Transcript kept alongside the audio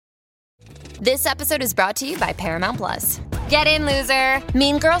This episode is brought to you by Paramount Plus. Get in, loser!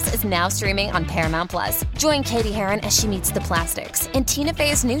 Mean Girls is now streaming on Paramount Plus. Join Katie Heron as she meets the plastics in Tina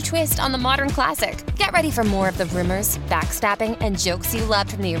Fey's new twist on the modern classic. Get ready for more of the rumors, backstabbing, and jokes you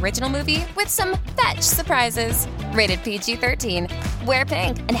loved from the original movie with some fetch surprises. Rated PG-13. Wear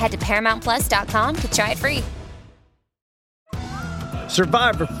pink and head to ParamountPlus.com to try it free.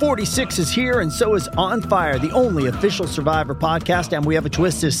 Survivor 46 is here, and so is On Fire, the only official Survivor podcast, and we have a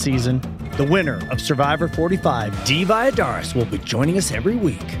twist this season. The winner of Survivor 45, Dee Valladares, will be joining us every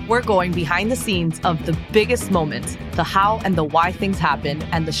week. We're going behind the scenes of the biggest moments, the how and the why things happen,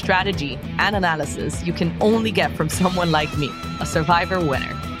 and the strategy and analysis you can only get from someone like me, a Survivor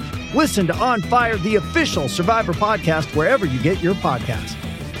winner. Listen to On Fire, the official Survivor podcast, wherever you get your podcasts.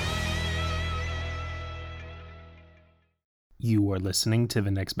 You are listening to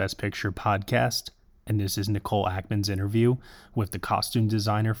the Next Best Picture podcast, and this is Nicole Ackman's interview with the costume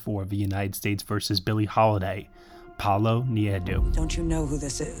designer for The United States vs. Billie Holiday, Paolo Nieto. Don't you know who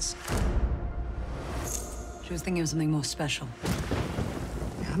this is? She was thinking of something more special.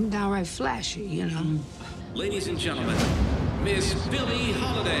 I'm downright flashy, you know. Ladies and gentlemen, Miss Billie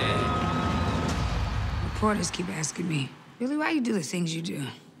Holiday. Reporters keep asking me, Billie, why you do the things you do?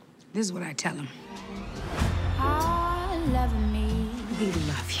 This is what I tell them. Loving me. We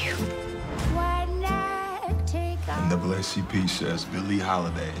love you. NAACP says Billie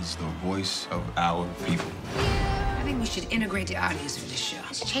Holiday is the voice of our people. I think we should integrate the audience for this show.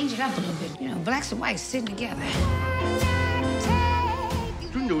 Let's change it up a little bit. You know, blacks and whites sitting together.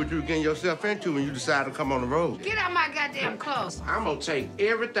 You knew what you were getting yourself into when you decided to come on the road. Get out my goddamn clothes. I'm gonna take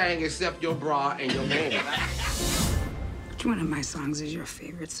everything except your bra and your man. Which one of my songs is your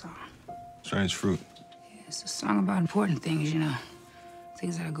favorite song? Strange Fruit. It's a song about important things, you know.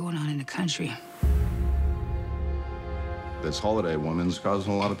 Things that are going on in the country. This Holiday woman's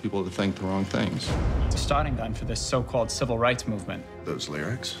causing a lot of people to think the wrong things. It's a starting gun for this so-called civil rights movement. Those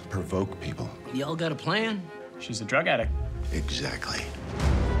lyrics provoke people. Y'all got a plan? She's a drug addict. Exactly.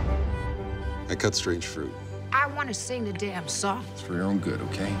 I cut Strange Fruit. I want to sing the damn song. It's for your own good,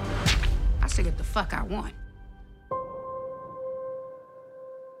 okay? I sing it the fuck I want.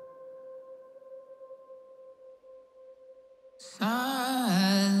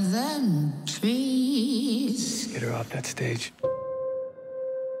 Southern trees. Get her off that stage.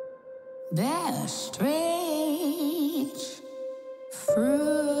 Bear strange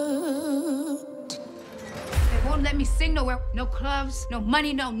fruit. They won't let me sing nowhere. No clubs, no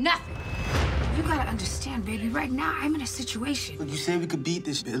money, no nothing. You gotta understand, baby, right now I'm in a situation. But you said we could beat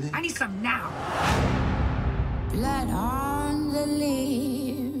this, Billie. I need something now. Blood on the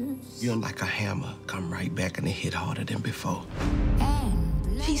leaves. You're like a hammer. Come right back and it hit harder than before.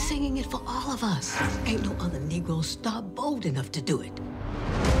 She's singing it for all of us. Ain't no other Negro star bold enough to do it.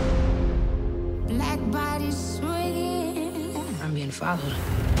 Black bodies swinging. I'm being followed.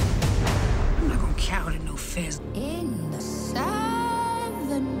 I'm not gonna cower to no fez. In the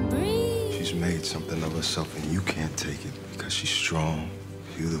southern breeze. She's made something of herself, and you can't take it because she's strong,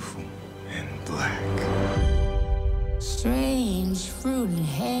 beautiful, and black. Strange fruit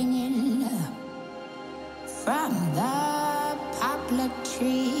hanging from the poplar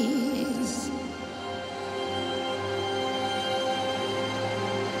trees.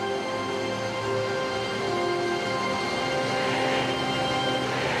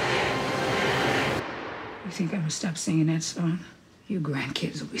 You think I'm gonna stop singing that song? You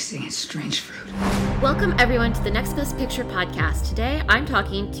grandkids will be singing Strange Fruit. Welcome everyone to the Next Best Picture podcast. Today I'm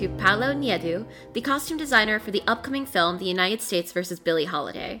talking to Paolo Nieto, the costume designer for the upcoming film The United States vs. Billie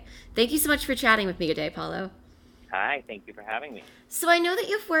Holiday. Thank you so much for chatting with me today, Paolo. Hi, thank you for having me. So I know that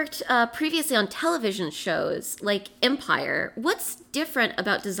you've worked previously on television shows like Empire. What's different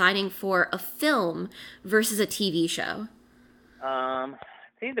about designing for a film versus a TV show? I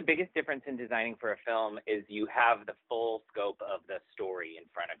think the biggest difference in designing for a film is you have the full scope of the story in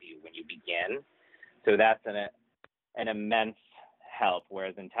front of you when you begin. So that's an immense help.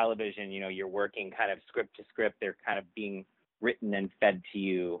 Whereas in television, you're working kind of script to script. They're kind of being written and fed to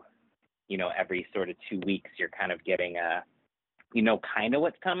you, every sort of 2 weeks. You're kind of getting kind of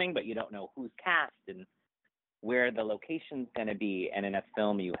what's coming, but you don't know who's cast and where the location's going to be. And in a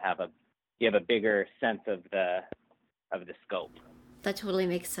film, you have a bigger sense of the scope. That totally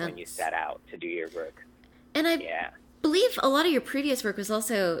makes sense. When you set out to do your work. And I believe a lot of your previous work was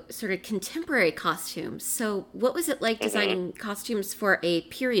also sort of contemporary costumes. So what was it like designing costumes for a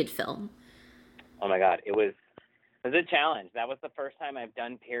period film? Oh my God, it was a challenge. That was the first time I've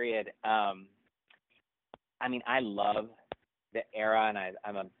done period. I love the era, and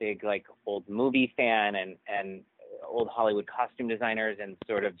I'm a big old movie fan, and old Hollywood costume designers, and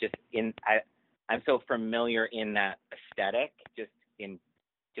sort of just I'm so familiar in that aesthetic, just in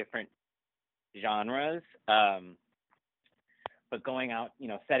different genres. But going out,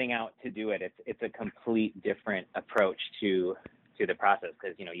 setting out to do it, it's a complete different approach to the process,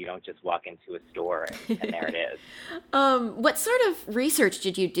 because you don't just walk into a store and there it is. What sort of research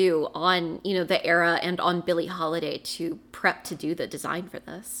did you do on the era and on Billie Holiday to prep to do the design for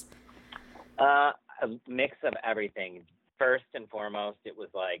this? A mix of everything. First and foremost, it was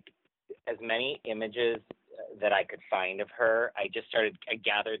like as many images that I could find of her. I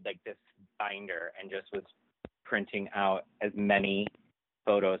gathered like this binder and just was printing out as many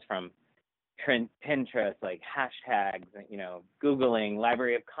photos from Pinterest, like hashtags, Googling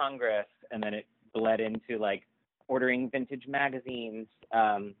Library of Congress, and then it bled into like ordering vintage magazines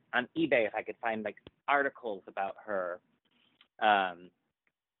on eBay if I could find like articles about her. And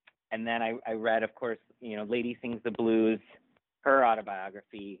then I read, of course, Lady Sings the Blues, her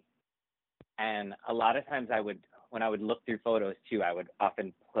autobiography. And a lot of times when I would look through photos too, I would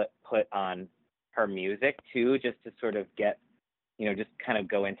often put on her music too, just to sort of get, just kind of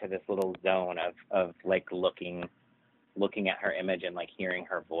go into this little zone of like looking at her image and like hearing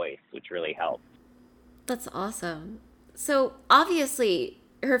her voice, which really helped. That's awesome. So obviously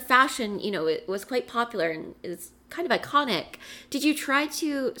her fashion, it was quite popular and is kind of iconic. Did you try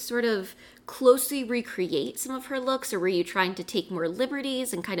to sort of closely recreate some of her looks, or were you trying to take more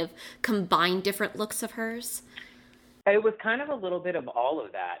liberties and kind of combine different looks of hers? It was kind of a little bit of all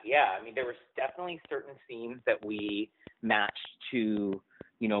of that. Yeah. I mean, there were definitely certain scenes that we matched to,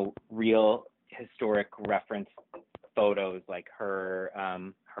 real historic reference photos, like her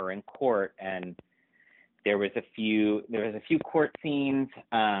in court. And there was a few court scenes.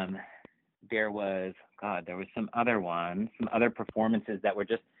 There was some other performances that were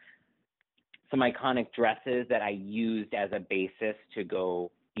just some iconic dresses that I used as a basis to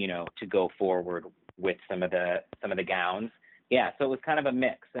go forward with some of the gowns. Yeah, so it was kind of a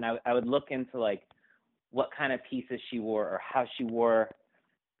mix. And I would look into like what kind of pieces she wore, or how she wore,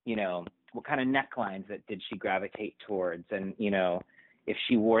 what kind of necklines that did she gravitate towards, and if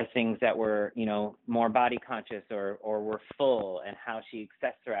she wore things that were, more body conscious or were full, and how she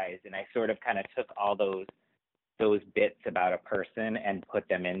accessorized. And I sort of kind of took all those bits about a person and put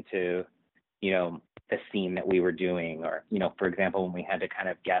them into, the scene that we were doing. Or, for example, when we had to kind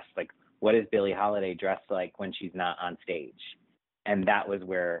of guess, like, what is Billie Holiday dressed like when she's not on stage? And that was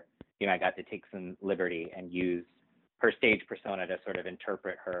where, I got to take some liberty and use her stage persona to sort of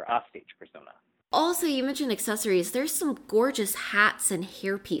interpret her offstage persona. Also, you mentioned accessories. There's some gorgeous hats and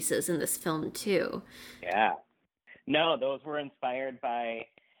hair pieces in this film, too. Yeah. No, those were inspired by,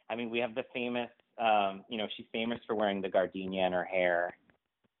 we have the famous, she's famous for wearing the gardenia in her hair.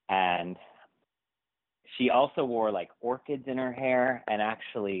 And she also wore, like, orchids in her hair. And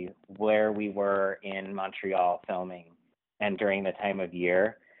actually, where we were in Montreal filming, and during the time of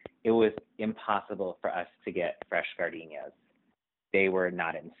year, it was impossible for us to get fresh gardenias. They were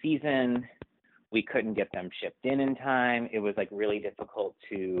not in season. We couldn't get them shipped in time. It was like really difficult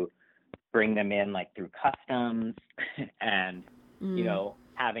to bring them in like through customs and,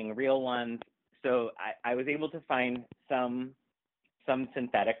 having real ones. So I was able to find some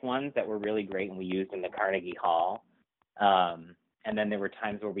synthetic ones that were really great, and we used in the Carnegie Hall. And then there were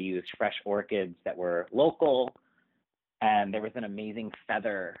times where we used fresh orchids that were local. And there was an amazing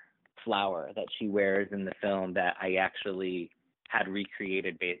feather flower that she wears in the film that I actually had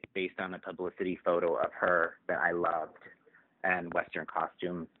recreated based on a publicity photo of her that I loved. And Western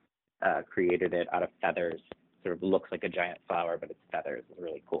Costumes created it out of feathers. Sort of looks like a giant flower, but it's feathers. It's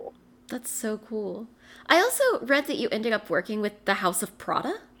really cool. That's so cool. I also read that you ended up working with the House of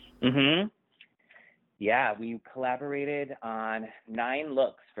Prada. Mm-hmm. Yeah, we collaborated on 9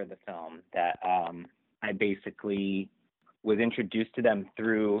 looks for the film that I basically was introduced to them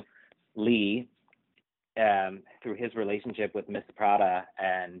through Lee, through his relationship with Miss Prada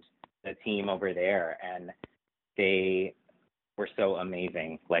and the team over there. And they were so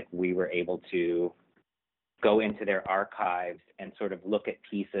amazing. Like, we were able to go into their archives and sort of look at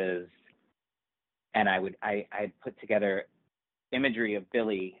pieces. And I put together imagery of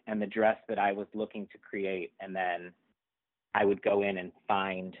Billie and the dress that I was looking to create. And then I would go in and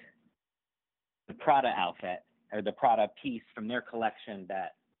find the Prada outfit or the Prada piece from their collection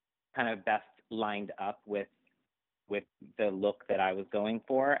that kind of best lined up with the look that I was going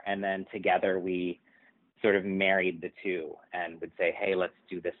for. And then together we sort of married the two and would say, hey, let's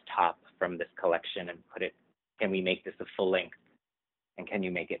do this top from this collection and can we make this a full length? And can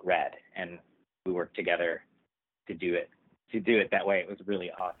you make it red? And we worked together to do it that way. It was really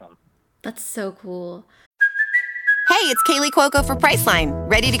awesome. That's so cool. Hey, it's Kaylee Cuoco for Priceline.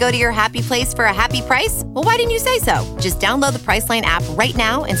 Ready to go to your happy place for a happy price? Well, why didn't you say so? Just download the Priceline app right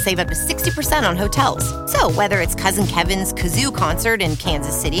now and save up to 60% on hotels. So whether it's Cousin Kevin's Kazoo Concert in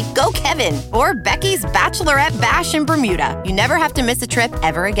Kansas City, go Kevin, or Becky's Bachelorette Bash in Bermuda, you never have to miss a trip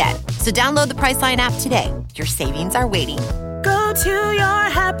ever again. So download the Priceline app today. Your savings are waiting. Go to your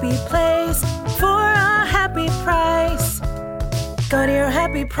happy place for a happy price. Go to your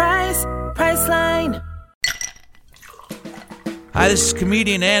happy price, Priceline. Hi, this is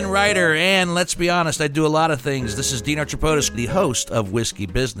comedian and writer, and let's be honest, I do a lot of things. This is Dino Tripodis, the host of Whiskey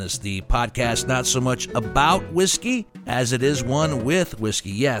Business, the podcast not so much about whiskey as it is one with whiskey.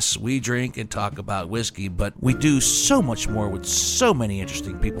 Yes, we drink and talk about whiskey, but we do so much more with so many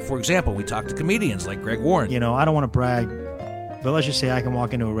interesting people. For example, we talk to comedians like Greg Warren. You know, I don't want to brag, but let's just say I can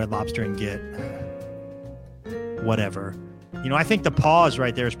walk into a Red Lobster and get whatever. You know, I think the pause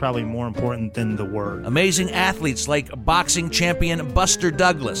right there is probably more important than the word. Amazing athletes like boxing champion Buster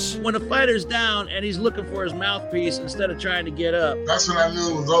Douglas. When a fighter's down and he's looking for his mouthpiece instead of trying to get up. That's when I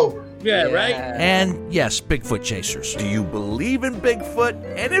knew it was over. Yeah, right? And yes, Bigfoot chasers. Do you believe in Bigfoot?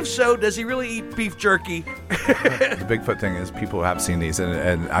 And if so, does he really eat beef jerky? The Bigfoot thing is people have seen these,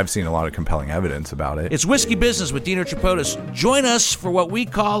 and I've seen a lot of compelling evidence about it. It's Whiskey Business with Dino Tripodis. Join us for what we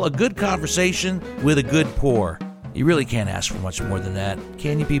call a good conversation with a good pour. You really can't ask for much more than that,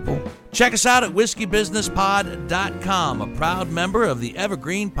 can you, people? Check us out at whiskeybusinesspod.com, a proud member of the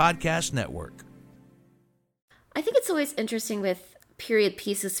Evergreen Podcast Network. I think it's always interesting with period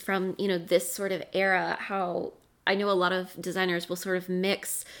pieces from, this sort of era, how I know a lot of designers will sort of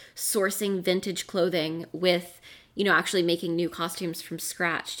mix sourcing vintage clothing with, actually making new costumes from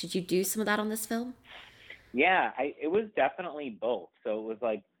scratch. Did you do some of that on this film? Yeah, it was definitely both. So it was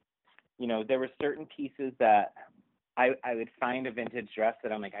like, there were certain pieces that I would find a vintage dress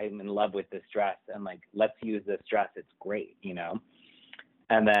that I'm like, I'm in love with this dress, and like, let's use this dress. It's great,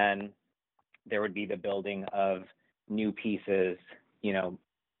 And then there would be the building of new pieces,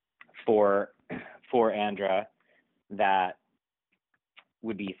 for Andra that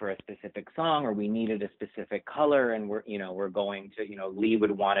would be for a specific song, or we needed a specific color, and we're going to, Lee would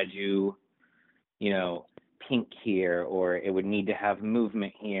want to do, pink here, or it would need to have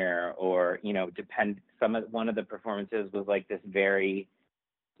movement here, or one of the performances was like this very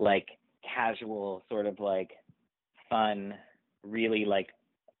like casual sort of like fun, really like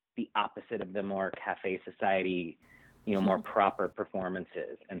the opposite of the more cafe society, more proper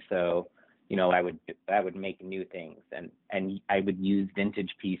performances. And so I would make new things, and I would use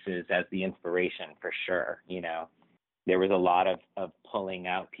vintage pieces as the inspiration for sure. There was a lot of pulling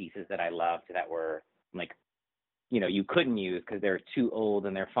out pieces that I loved that were like, you couldn't use because they're too old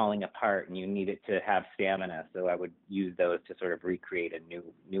and they're falling apart, and you needed to have stamina. So I would use those to sort of recreate a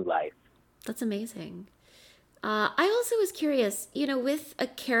new life. That's amazing. I also was curious, with a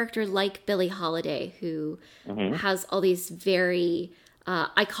character like Billie Holiday, who has all these very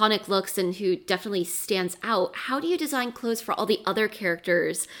iconic looks and who definitely stands out, how do you design clothes for all the other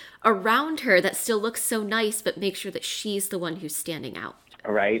characters around her that still look so nice, but make sure that she's the one who's standing out?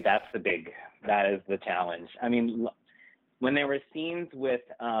 Right. That is the challenge. I mean, when there were scenes with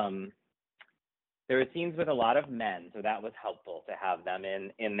a lot of men, so that was helpful to have them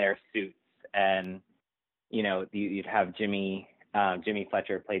in their suits, and you'd have Jimmy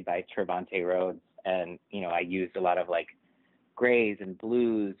Fletcher, played by Trevante Rhodes, and I used a lot of like grays and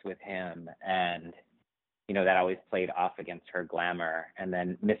blues with him, and that always played off against her glamour. And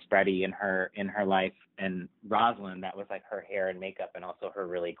then Miss Freddie in her life, and Rosalind, that was like her hair and makeup, and also her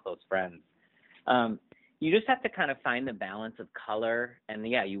really close friends. You just have to kind of find the balance of color, and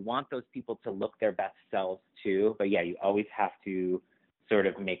you want those people to look their best selves too. But you always have to sort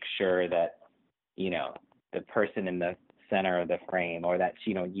of make sure that, the person in the center of the frame, or that,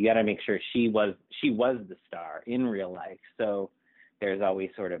 you got to make sure she was the star in real life. So there's always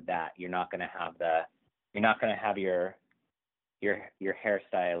sort of that. You're not going to have your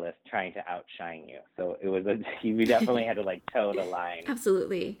hairstylist trying to outshine you. So we definitely had to like toe the line.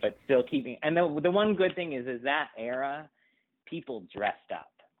 Absolutely. But still keeping, and the one good thing is that era, people dressed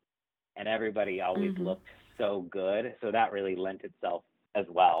up, and everybody always looked so good. So that really lent itself as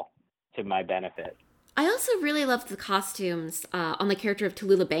well to my benefit. I also really loved the costumes on the character of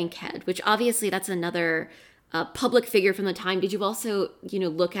Tallulah Bankhead, which obviously that's another public figure from the time. Did you also,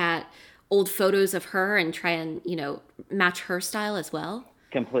 look at old photos of her and try and, match her style as well?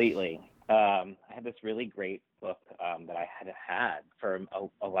 Completely. I had this really great book that I had for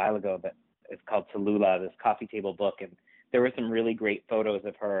a while ago, but it's called Tallulah, this coffee table book. And there were some really great photos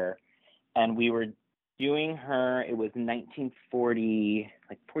of her. And we were doing her, it was 1948,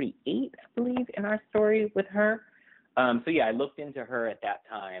 I believe, in our story with her. So yeah, I looked into her at that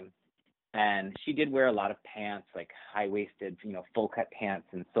time, and she did wear a lot of pants, like high-waisted, full cut pants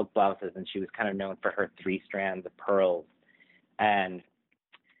and silk blouses, and she was kind of known for her 3 strands of pearls. And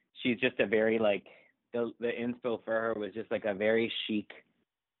she's just a very like the inspo for her was just like a very chic,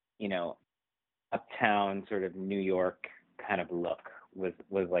 uptown sort of New York kind of look was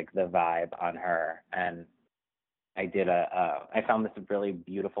like the vibe on her. And I did I found this really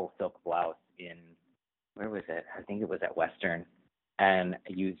beautiful silk blouse in, where was it? I think it was at Western, and I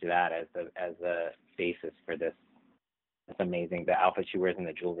used that as a basis for this amazing, the outfit she wears in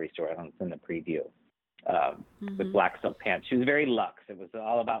the jewelry store. It's in the preview, with black silk pants. She was very luxe. It was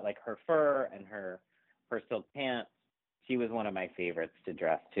all about like her fur and her silk pants. She was one of my favorites to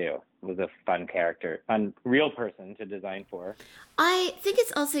dress too. It was a fun character, fun real person to design for. I think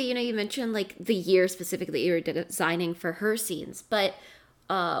it's also, you mentioned like the year specifically you were designing for her scenes, but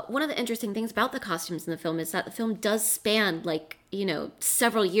one of the interesting things about the costumes in the film is that the film does span like,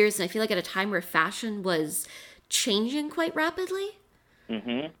 several years. And I feel like at a time where fashion was changing quite rapidly.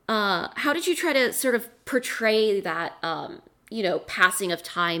 How did you try to sort of portray that, passing of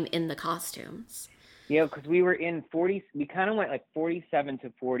time in the costumes? Because we were in 40s, we kind of went like 47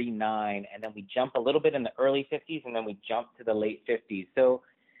 to 49, and then we jump a little bit in the early 50s, and then we jump to the late 50s. So,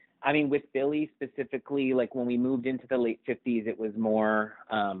 I mean, with Billy specifically, like when we moved into the late 50s, it was more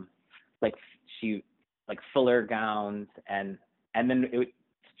like fuller gowns, and then it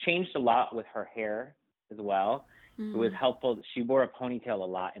changed a lot with her hair as well. It was helpful. She wore a ponytail a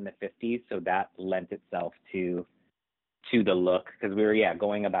lot in the 50s, so that lent itself to the look, because we were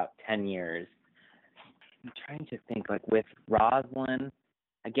going about 10 years. I'm trying to think, like with Rosalind,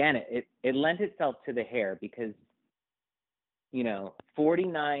 again, it lent itself to the hair because,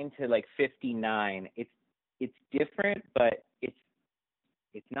 49 to like 59, it's different, but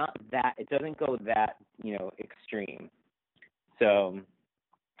it's not that, it doesn't go that, extreme. So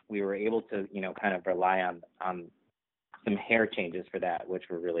we were able to, kind of rely on some hair changes for that, which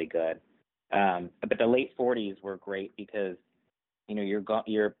were really good. But the late 40s were great because,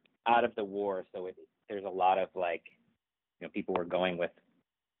 you're out of the war, so there's a lot of like, people were going with,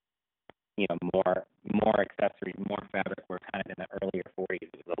 more accessories, more fabric. We're kind of in the earlier 40s.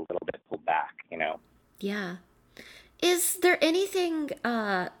 It was a little bit pulled back, Yeah. Is there anything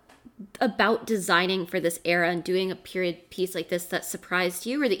about designing for this era and doing a period piece like this that surprised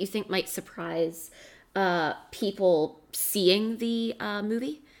you, or that you think might surprise people seeing the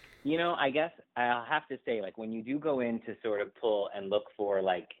movie? I guess I'll have to say, like, when you do go in to sort of pull and look for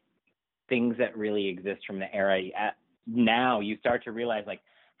like things that really exist from the era, now you start to realize like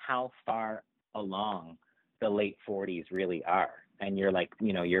how far along the late 40s really are. And you're like,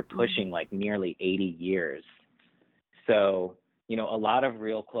 you're pushing like nearly 80 years. So, a lot of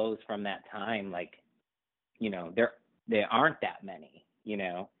real clothes from that time, like, there aren't that many,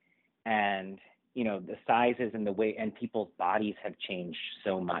 and, the sizes and the weight and people's bodies have changed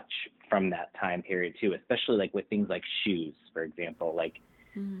so much from that time period too, especially like with things like shoes, for example. Like,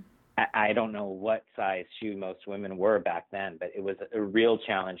 I don't know what size shoe most women were back then, but it was a real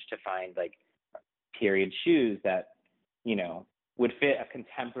challenge to find like period shoes that, would fit a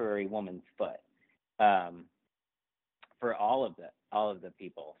contemporary woman's foot, for all of the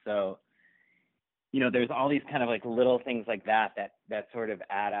people. So, there's all these kind of like little things like that sort of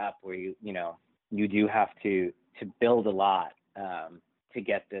add up where you do have to build a lot, to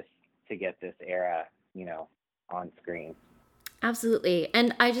get this era, on screen. Absolutely.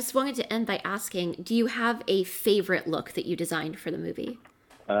 And I just wanted to end by asking, do you have a favorite look that you designed for the movie?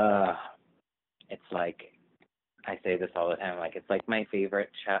 It's like, I say this all the time, like, it's like my favorite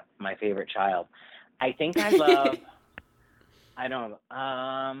child. I think I love,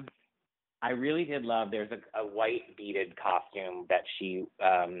 I really did love, there's a white beaded costume that she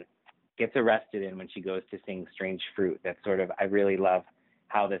gets arrested in when she goes to sing Strange Fruit. That's sort of, I really love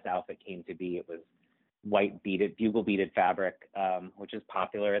how this outfit came to be. It was white beaded, bugle beaded fabric, which is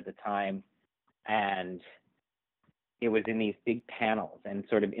popular at the time. And it was in these big panels, and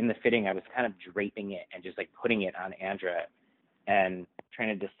sort of in the fitting, I was kind of draping it and just like putting it on Andra and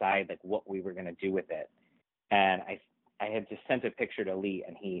trying to decide like what we were going to do with it. And I had just sent a picture to Lee,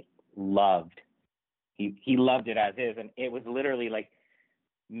 and he loved it as is. And it was literally like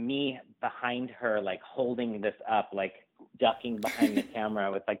me behind her, like holding this up, like ducking behind the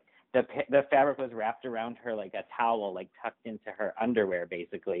camera with like, the fabric was wrapped around her like a towel, like tucked into her underwear,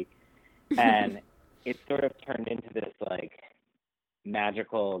 basically. And it sort of turned into this like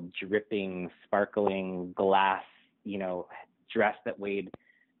magical, dripping, sparkling glass, dress that weighed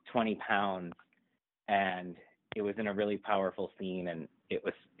 20 pounds. And it was in a really powerful scene. And it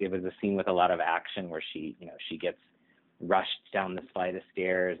was a scene with a lot of action where she gets rushed down this flight of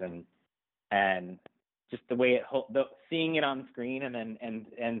stairs, and just the way seeing it on screen, and then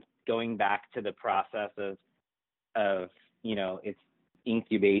and going back to the process of its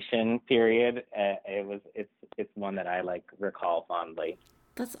incubation period. It's one that I recall fondly.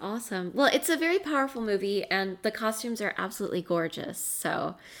 That's awesome. Well, it's a very powerful movie, and the costumes are absolutely gorgeous.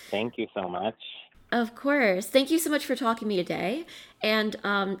 So, thank you so much. Of course. Thank you so much for talking to me today. And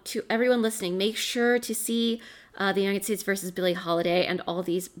to everyone listening, make sure to see The United States versus Billie Holiday and all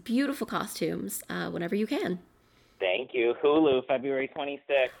these beautiful costumes whenever you can. Thank you. Hulu, February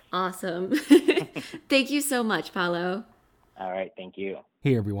 26th. Awesome. Thank you so much, Paolo. All right. Thank you.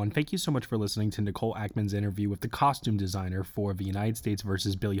 Hey everyone, thank you so much for listening to Nicole Ackman's interview with the costume designer for The United States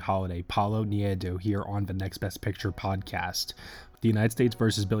vs. Billie Holiday, Paolo Nieto, here on the Next Best Picture podcast. The United States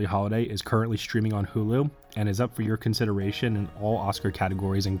vs. Billie Holiday is currently streaming on Hulu and is up for your consideration in all Oscar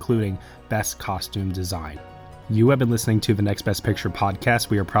categories, including Best Costume Design. You have been listening to the Next Best Picture podcast.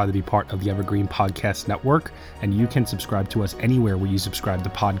 We are proud to be part of the Evergreen Podcast Network, and you can subscribe to us anywhere where you subscribe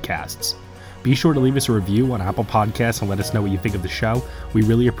to podcasts. Be sure to leave us a review on Apple Podcasts and let us know what you think of the show. We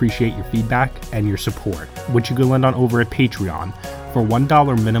really appreciate your feedback and your support, which you can lend on over at Patreon. For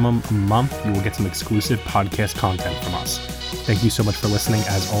 $1 minimum a month, you will get some exclusive podcast content from us. Thank you so much for listening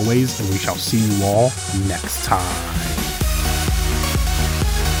as always, and we shall see you all next time.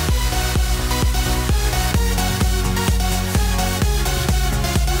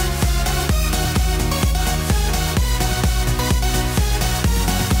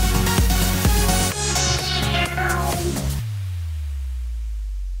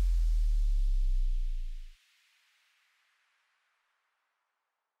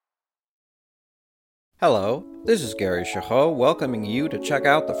 Hello, this is Gary Chahot welcoming you to check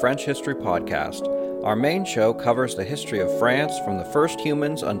out the French History Podcast. Our main show covers the history of France from the first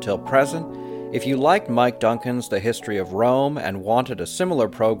humans until present. If you liked Mike Duncan's The History of Rome and wanted a similar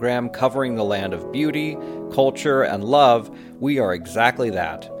program covering the land of beauty, culture, and love, we are exactly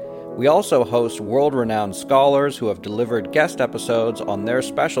that. We also host world-renowned scholars who have delivered guest episodes on their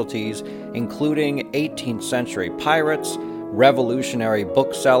specialties, including 18th century pirates, revolutionary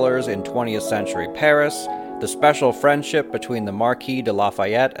booksellers in 20th century Paris, the special friendship between the Marquis de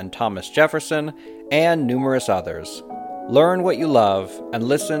Lafayette and Thomas Jefferson, and numerous others. Learn what you love and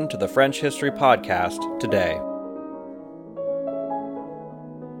listen to the French History Podcast today.